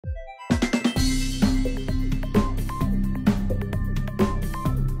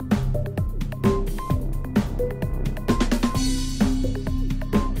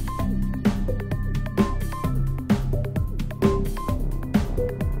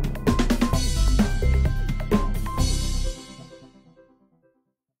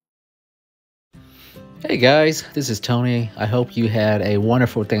Hey guys, this is Tony. I hope you had a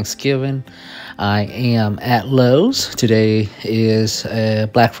wonderful Thanksgiving. I am at Lowe's. Today is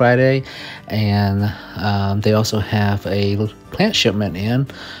Black Friday, and they also have a plant shipment in.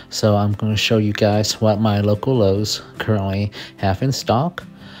 So I'm going to show you guys what my local Lowe's currently have in stock.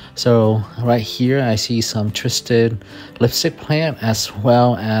 So right here I see some twisted lipstick plant as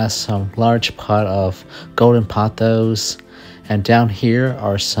well as some large pot of golden pothos. And down here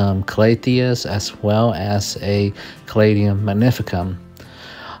are some calatheas as well as a Caladium magnificum.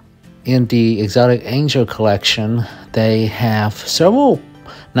 In the Exotic Angel collection, they have several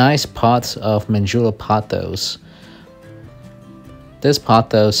nice pots of Manjula pothos. This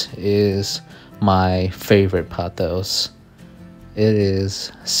pothos is my favorite pothos. It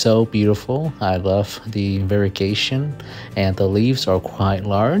is so beautiful. I love the variegation, and the leaves are quite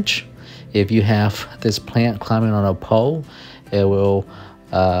large. If you have this plant climbing on a pole, it will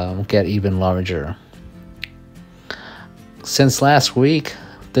get even larger. Since last week,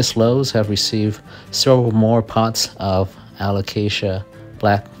 this Lowe's have received several more pots of Alocasia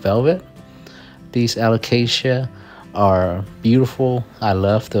black velvet. These Alocasia are beautiful. I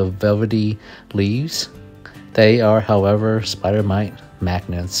love the velvety leaves. They are, however, spider mite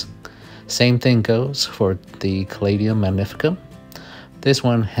magnets. Same thing goes for the Caladium magnificum. This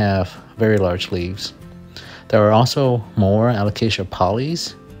one have very large leaves. There are also more Alocasia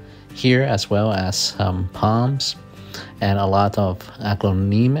polys here, as well as some palms and a lot of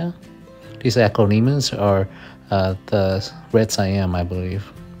aglaonema. These aglaonemas are the red siam, I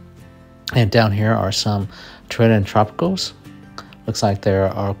believe. And down here are some trident tropicals. Looks like there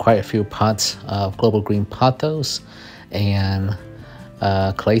are quite a few pots of global green pothos and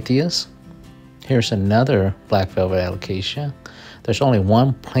calatheas. Here's another black velvet Alocasia. There's only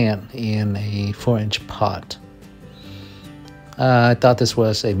one plant in a 4-inch pot. I thought this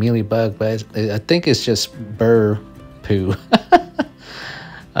was a mealybug, but I think it's just burr poo.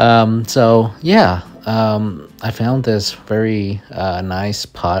 So yeah, I found this very nice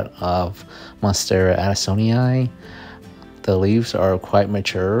pot of Monstera addisonii. The leaves are quite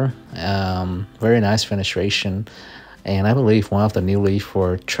mature, very nice fenestration, and I believe one of the new leaves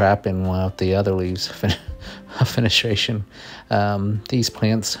were trapped in one of the other leaves fenestration. These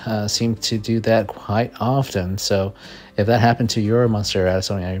plants seem to do that quite often, so if that happened to your Monstera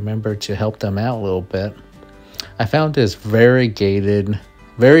addisonii, remember to help them out a little bit. I found this variegated,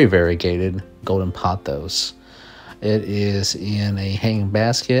 very variegated golden pothos. It is in a hanging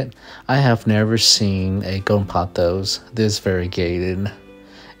basket. I have never seen a golden pothos this variegated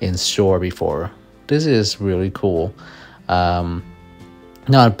in store before. This is really cool.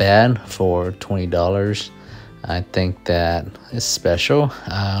 Not bad for $20. I think that is special.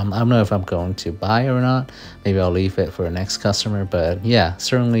 I don't know if I'm going to buy it or not. Maybe I'll leave it for the next customer. But yeah,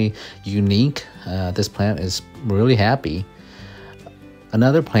 certainly unique. This plant is really happy.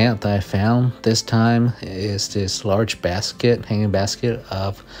 Another plant that I found this time is this large basket, hanging basket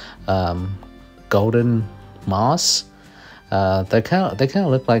of golden moss. They kind of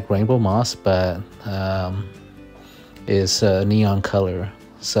look like rainbow moss, but is neon color.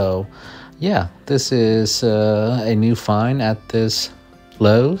 So yeah, this is a new find at this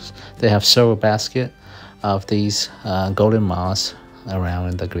Lowe's. They have several baskets of these golden moss around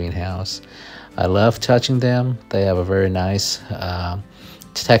in the greenhouse. I love touching them. They have a very nice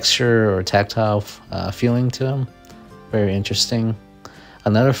texture or tactile feeling to them. Very interesting.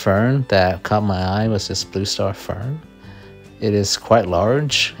 Another fern that caught my eye was this blue star fern. It is quite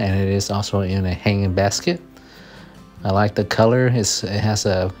large, and it is also in a hanging basket. I like the color. It has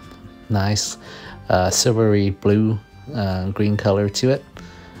a nice silvery blue green color to it,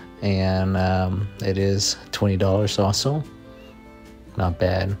 and it is $20 also. Not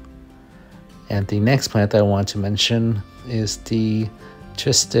bad. And the next plant that I want to mention is the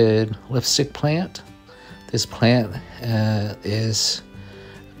twisted lipstick plant. This plant is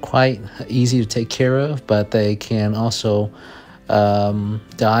quite easy to take care of, but they can also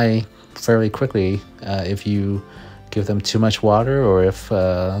die fairly quickly if you give them too much water or if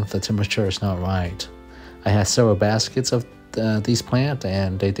the temperature is not right. I had several baskets of these plants,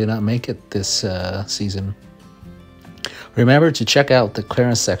 and they did not make it this season. Remember to check out the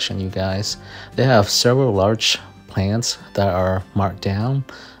clearance section, you guys. They have several large plants that are marked down.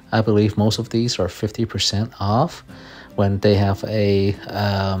 I believe most of these are 50% off. When they have a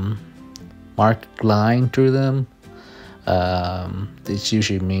marked line through them, this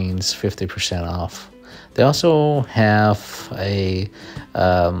usually means 50% off. They also have a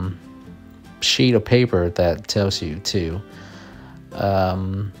sheet of paper that tells you too.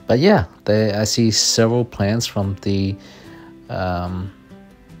 But yeah, I see several plants from the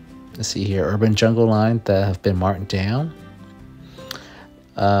Let's see here, urban jungle line that have been marked down.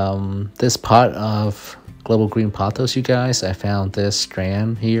 This pot of global green pothos, you guys, I found this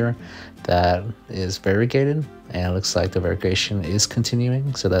strand here that is variegated, and it looks like the variegation is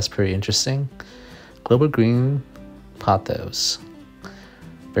continuing, so that's pretty interesting. Global green pothos,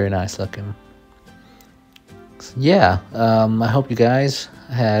 very nice looking. Yeah, I hope you guys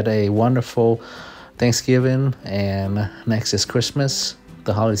had a wonderful Thanksgiving, and next is Christmas.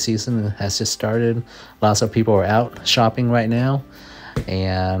 The holiday season has just started. Lots of people are out shopping right now.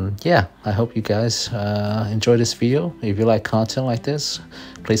 And yeah, I hope you guys enjoy this video. If you like content like this,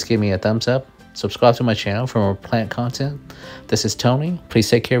 please give me a thumbs up. Subscribe to my channel for more plant content. This is Tony. Please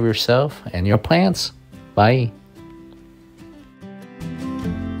take care of yourself and your plants. Bye.